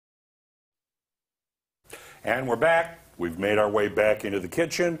And we're back. We've made our way back into the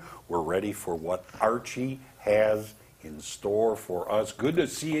kitchen. We're ready for what Archie has in store for us. Good to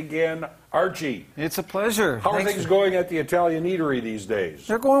see you again, Archie. It's a pleasure. How are things going at the Italian eatery these days?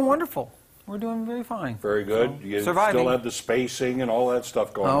 They're going wonderful. We're doing very fine. Very good. So, you surviving. Still have the spacing and all that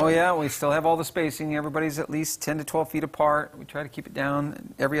stuff going on? Oh, yeah, we still have all the spacing. Everybody's at least 10 to 12 feet apart. We try to keep it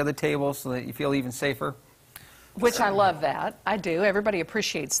down every other table so that you feel even safer. Which I love that. I do. Everybody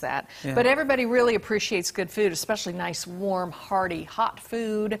appreciates that. Yeah. But everybody really appreciates good food, especially nice, warm, hearty, hot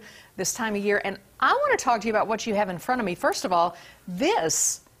food this time of year. And I want to talk to you about what you have in front of me. First of all,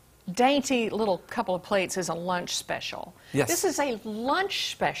 this dainty little couple of plates is a lunch special. Yes. This is a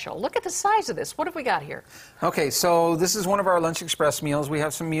lunch special. Look at the size of this. What have we got here? Okay, so this is one of our Lunch Express meals. We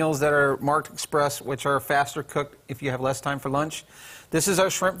have some meals that are marked Express, which are faster cooked if you have less time for lunch. This is our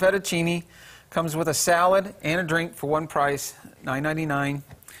shrimp fettuccine. Comes with a salad and a drink for one price, $9.99.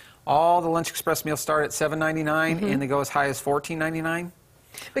 All the Lunch Express meals start at $7.99, and they go as high as $14.99.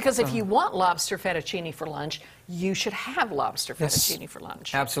 Because if you want lobster fettuccine for lunch, you should have lobster fettuccine for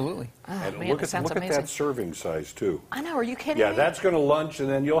lunch. Absolutely. Oh, And man, look that sounds at amazing. that serving size, too. I know. Are you kidding Yeah, me? that's going to lunch, and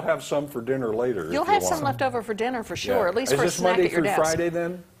then you'll have some for dinner later. You'll have some left over for dinner for sure, at least for a snack at your desk. Is this Monday through Friday,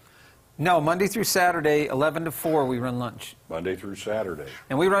 then? No, Monday through Saturday, 11 to 4, we run lunch. Monday through Saturday.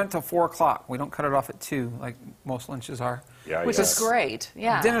 And we run it till 4 o'clock. We don't cut it off at 2 like most lunches are. Yeah, Which is great,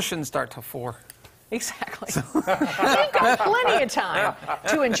 yeah. Dinner shouldn't start till 4. Exactly. You've got plenty of time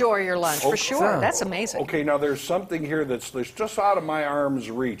to enjoy your lunch, for sure. That's amazing. Okay, now there's something here that's just out of my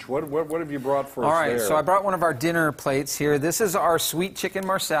arm's reach. What have you brought for us All right, there? so I brought one of our dinner plates here. This is our sweet chicken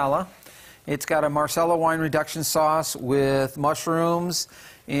Marsala. It's got a Marsala wine reduction sauce with mushrooms.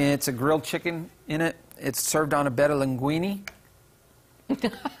 It's a grilled chicken in it. It's served on a bed of linguine.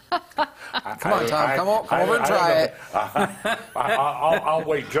 Come on, Tom. Come over and try it. I'll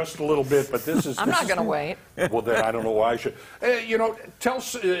wait just a little bit, but this is... I'm not going to wait. Well, then I don't know why I should. You know, tell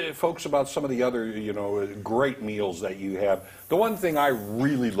folks about some of the other, great meals that you have. The one thing I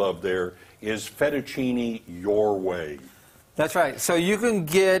really love there is fettuccine your way. That's right. So you can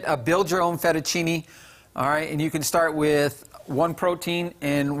get a build-your-own fettuccine, all right, and you can start with 1 protein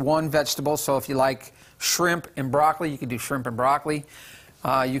and 1 vegetable. So if you like shrimp and broccoli, you can do shrimp and broccoli.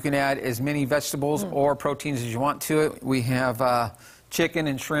 You can add as many vegetables or proteins as you want to it. We have chicken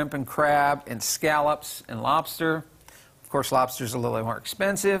and shrimp and crab and scallops and lobster. Of course, lobster's a little more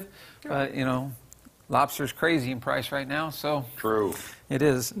expensive, but, lobster's crazy in price right now, so... True. It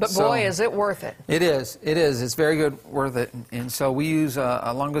is. But boy, is it worth it. It is. It is. It's very good, worth it. And so we use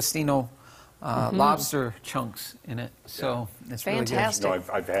a Langostino lobster chunks in it, so it's Fantastic. really good.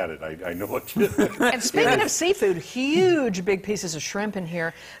 No, I've had it. I know it. And speaking of seafood, huge big pieces of shrimp in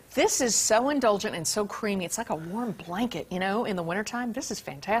here. This is so indulgent and so creamy. It's like a warm blanket, in the wintertime. This is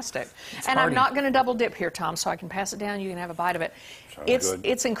fantastic. And hearty. I'm not going to double dip here, Tom, so I can pass it down. You can have a bite of it. Sounds good.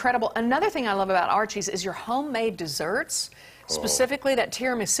 It's incredible. Another thing I love about Archie's is your homemade desserts. Specifically that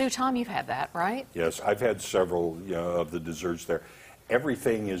tiramisu. Tom, you've had that, right? Yes, I've had several of the desserts there.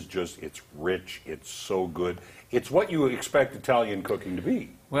 Everything is it's rich, it's so good. It's what you expect Italian cooking to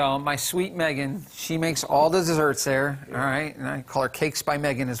be. Well, my sweet Megan, she makes all the desserts there, all right? And I call her Cakes by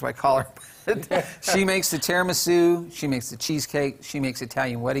Megan is what I call her. She makes the tiramisu, she makes the cheesecake, she makes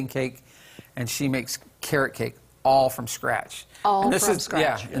Italian wedding cake, and she makes carrot cake, all from scratch. All from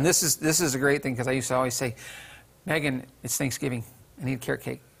scratch. Yeah, and this is a great thing because I used to always say, Megan, it's Thanksgiving, I need a carrot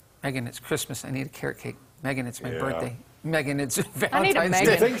cake. Megan, it's Christmas, I need a carrot cake. Megan, it's my birthday. Megan, it's Valentine's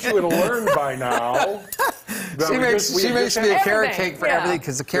Day. You think she would have learned by now. She makes me a carrot cake for everything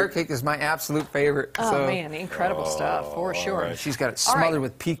because the carrot cake is my absolute favorite. Oh, man, incredible stuff, for sure. right. She's got it smothered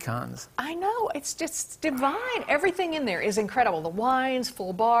with pecans. I know, it's just divine. Everything in there is incredible. The wines,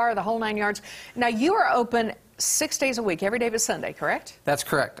 full bar, the whole 9 yards. Now, you are open 6 days a week, every day but Sunday, correct? That's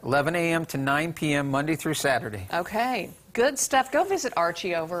correct. 11 a.m. to 9 p.m. Monday through Saturday. Okay, good stuff. Go visit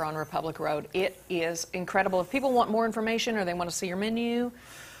Archie over on Republic Road. It is incredible. If people want more information or they want to see your menu,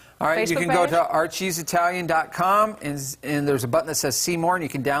 all right, Facebook you can page? go to archiesitalian.com and there's a button that says See More and you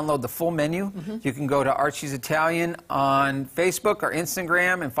can download the full menu. You can go to Archie's Italian on Facebook or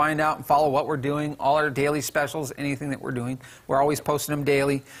Instagram and find out and follow what we're doing, all our daily specials, anything that we're doing. We're always posting them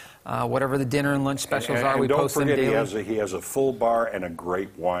daily. Whatever the dinner and lunch specials are, we post them daily. Don't forget, he has a full bar and a great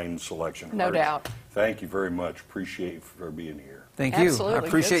wine selection. No doubt. Thank you very much. Appreciate you for being here. Thank you. Absolutely. I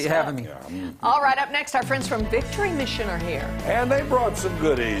appreciate you having me. Yeah. All right, up next, our friends from Victory Mission are here. And they brought some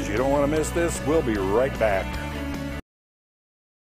goodies. You don't want to miss this. We'll be right back.